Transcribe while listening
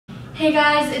Hey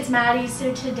guys, it's Maddie.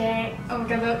 So today, oh my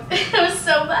god, that was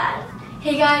so bad.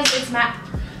 Hey guys, it's Matt.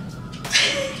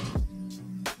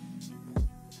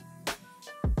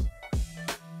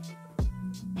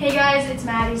 Hey guys, it's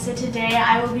Maddie. So today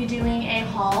I will be doing a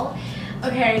haul.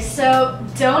 Okay, so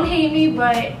don't hate me,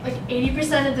 but like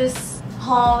 80% of this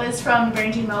haul is from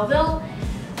Brandy Melville.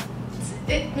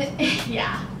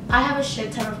 Yeah, I have a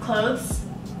shit ton of clothes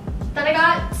that I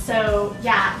got. So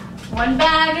yeah, one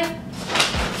bag,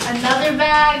 another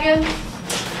bag,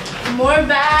 more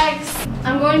bags.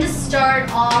 I'm going to start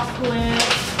off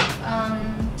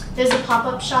with, there's a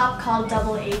pop-up shop called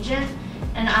Double Agent,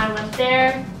 and I went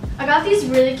there. I got these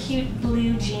really cute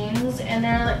blue jeans, and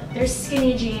they're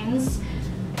skinny jeans,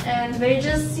 and they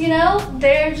just, you know,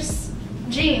 they're just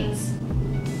jeans,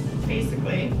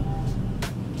 basically.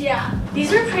 Yeah,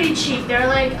 these are pretty cheap. They're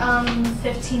like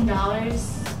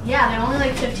 $15. Yeah, they're only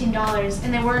like $15,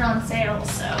 and they weren't on sale,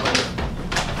 so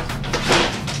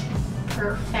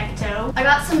perfecto. I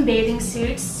got some bathing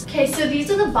suits. Okay, so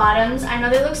these are the bottoms. I know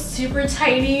they look super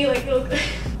tiny, like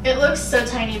it looks so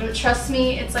tiny, but trust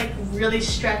me, it's like really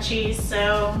stretchy.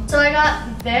 So I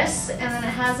got this, and then it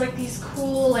has like these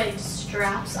cool like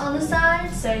straps on the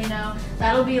side, so you know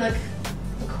that'll be like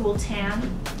a cool tan.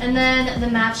 And then the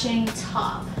matching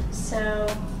top. So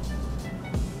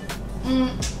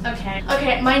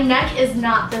okay, my neck is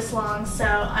not this long, so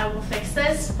I will fix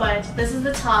this, but this is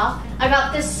the top. I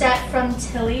got this set from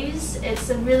Tilly's. It's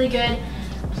a really good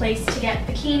place to get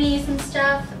bikinis and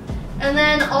stuff. And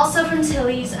then also from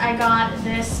Tilly's, I got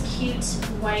this cute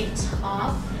white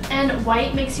top. And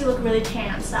white makes you look really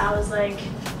tan, so I was like,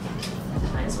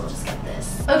 might as well just get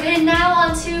this. Okay, now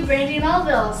on to Brandy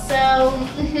Melville. So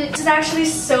this is actually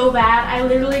so bad. I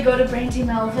literally go to Brandy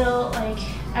Melville like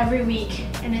every week,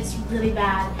 and it's really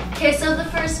bad. Okay, so the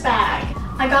first bag.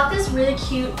 I got this really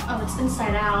cute, oh, it's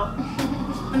inside out.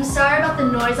 I'm sorry about the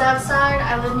noise outside.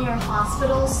 I live near a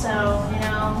hospital, so, you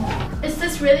know. It's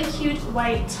this really cute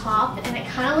white top, and it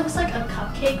kind of looks like a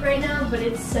cupcake right now, but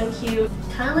it's so cute.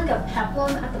 Kind of like a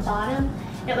peplum at the bottom.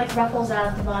 It like ruffles out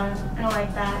at the bottom. I don't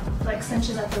like that. It like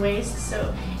cinches at the waist,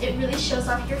 so it really shows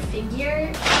off your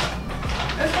figure.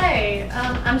 Okay,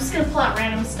 I'm just gonna pull out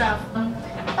random stuff.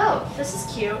 Oh, this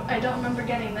is cute. I don't remember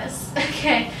getting this.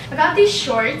 Okay, I got these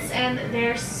shorts, and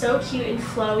they're so cute and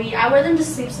flowy. I wear them to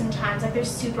sleep sometimes. Like, they're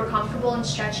super comfortable and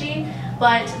stretchy,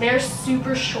 but they're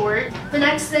super short. The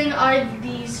next thing are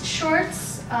these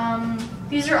shorts.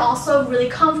 These are also really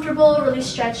comfortable, really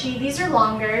stretchy. These are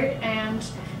longer, and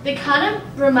they kind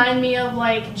of remind me of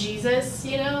like Jesus,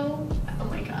 you know? Oh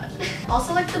my god.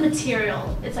 Also like the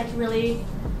material. It's like really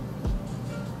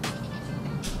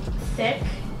thick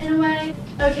in a way.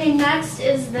 Okay, next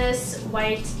is this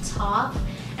white top,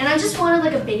 and I just wanted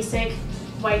like a basic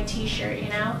white t-shirt, you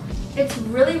know? It's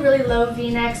really, really low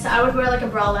v-neck, so I would wear like a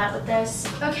bralette with this.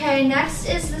 Okay, next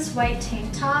is this white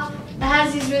tank top. It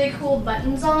has these really cool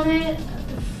buttons on it at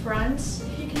the front,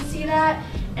 if you can see that,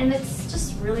 and it's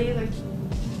just really like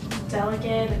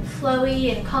delicate and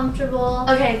flowy and comfortable.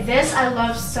 Okay, this I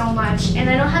love so much, and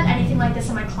I don't have anything like this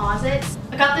in my closet.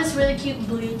 I got this really cute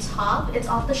blue top. It's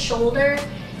off the shoulder,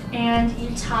 and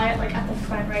you tie it like at the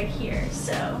front right here.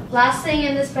 So last thing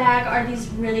in this bag are these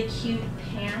really cute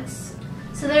pants.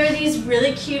 So there are these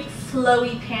really cute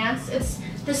flowy pants. It's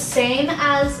the same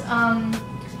as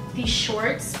these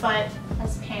shorts, but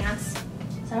as pants.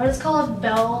 Is that what it's called?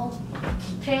 Bell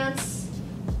pants?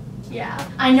 Yeah.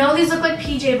 I know these look like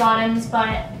PJ bottoms,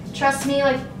 but trust me,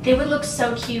 like they would look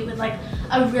so cute with like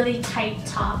a really tight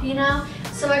top, you know?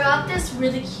 So I got this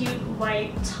really cute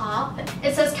white top.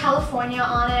 It says California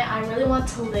on it. I really want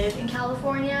to live in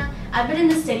California. I've been in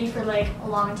the city for like a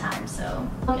long time, so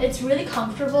it's really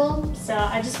comfortable. So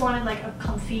I just wanted like a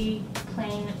comfy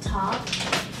plain top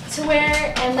to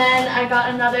wear, and then I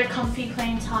got another comfy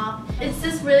plain top. It's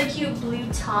this really cute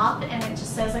blue top, and it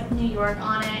just says like New York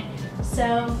on it.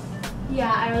 So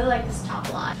yeah, I really like this top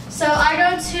a lot. So I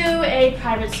go to a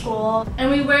private school, and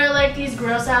we wear like these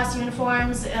gross ass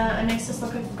uniforms. It makes us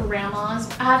look like grandmas.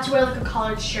 I have to wear like a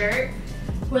collared shirt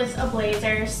with a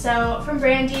blazer. So from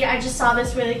Brandy, I just saw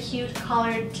this really cute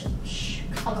collared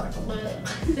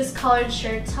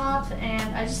shirt top,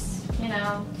 and I just, you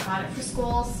know, got it for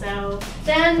school. So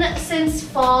then, since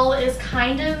fall is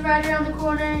kind of right around the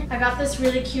corner, I got this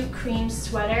really cute cream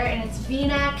sweater, and it's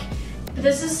v-neck. But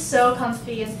this is so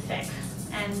comfy and thick.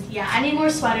 And yeah, I need more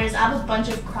sweaters. I have a bunch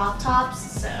of crop tops,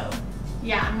 so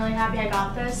yeah, I'm really happy I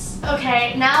got this.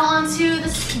 Okay, now on to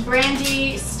this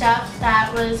Brandy stuff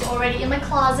that was already in my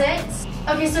closet.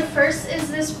 Okay, so first is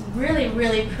this really,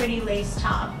 really pretty lace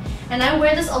top. And I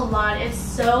wear this a lot. It's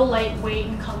so lightweight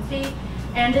and comfy.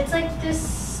 And it's like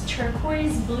this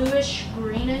turquoise, bluish,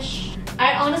 greenish.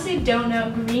 I honestly don't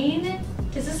know. Green?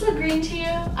 Does this look green to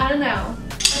you? I don't know.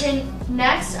 Okay,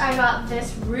 next I got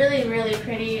this really, really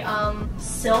pretty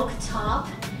silk top,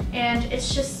 and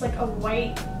it's just like a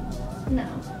white, no,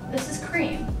 this is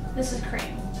cream. This is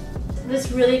cream.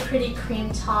 This really pretty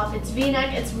cream top. It's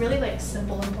V-neck. It's really like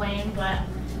simple and plain, but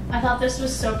I thought this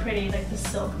was so pretty, like the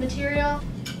silk material.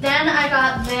 Then I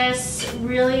got this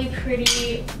really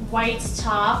pretty white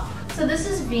top. So this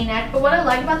is V-neck, but what I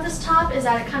like about this top is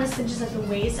that it kind of cinches at the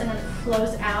waist and then it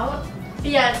flows out. But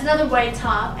yeah, it's another white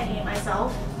top. I hate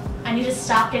myself. I need to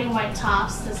stop getting white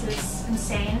tops. This is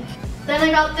insane. Then I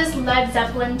got this Led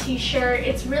Zeppelin t-shirt.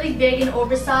 It's really big and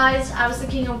oversized. I was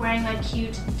thinking of wearing like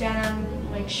cute denim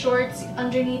like shorts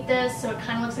underneath this, so it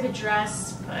kind of looks like a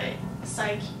dress, but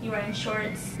psych, you're wearing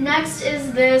shorts. Next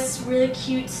is this really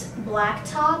cute black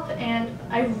top, and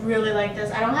I really like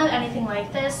this. I don't have anything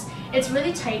like this. It's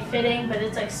really tight fitting, but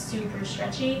it's like super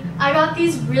stretchy. I got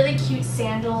these really cute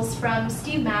sandals from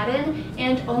Steve Madden,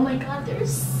 and oh my god,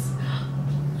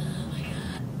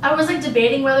 I was like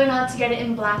debating whether or not to get it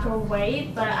in black or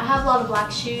white, but I have a lot of black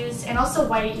shoes, and also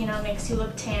white, you know, makes you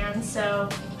look tan, so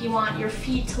you want your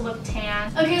feet to look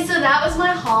tan. Okay, so that was my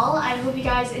haul. I hope you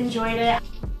guys enjoyed it.